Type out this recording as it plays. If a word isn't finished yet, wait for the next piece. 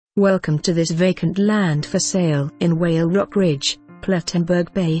Welcome to this vacant land for sale in Whale Rock Ridge,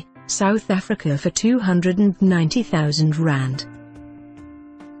 Plettenberg Bay, South Africa for R290,000.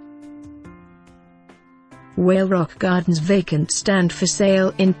 Whale Rock Gardens vacant stand for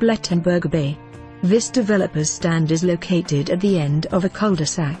sale in Plettenberg Bay. This developer's stand is located at the end of a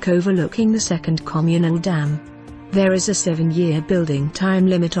cul-de-sac overlooking the second communal dam. There is a 7-year building time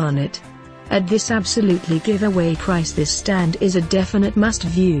limit on it. At this absolutely giveaway price, this stand is a definite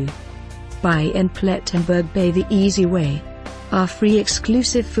must-view. Buy in Plettenberg Bay the easy way. Our free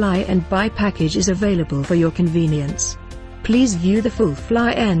exclusive fly and buy package is available for your convenience. Please view the full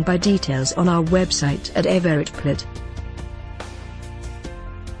fly and buy details on our website at Everett.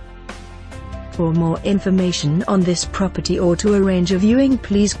 For more information on this property or to arrange a viewing,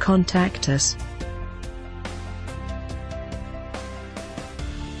 please contact us.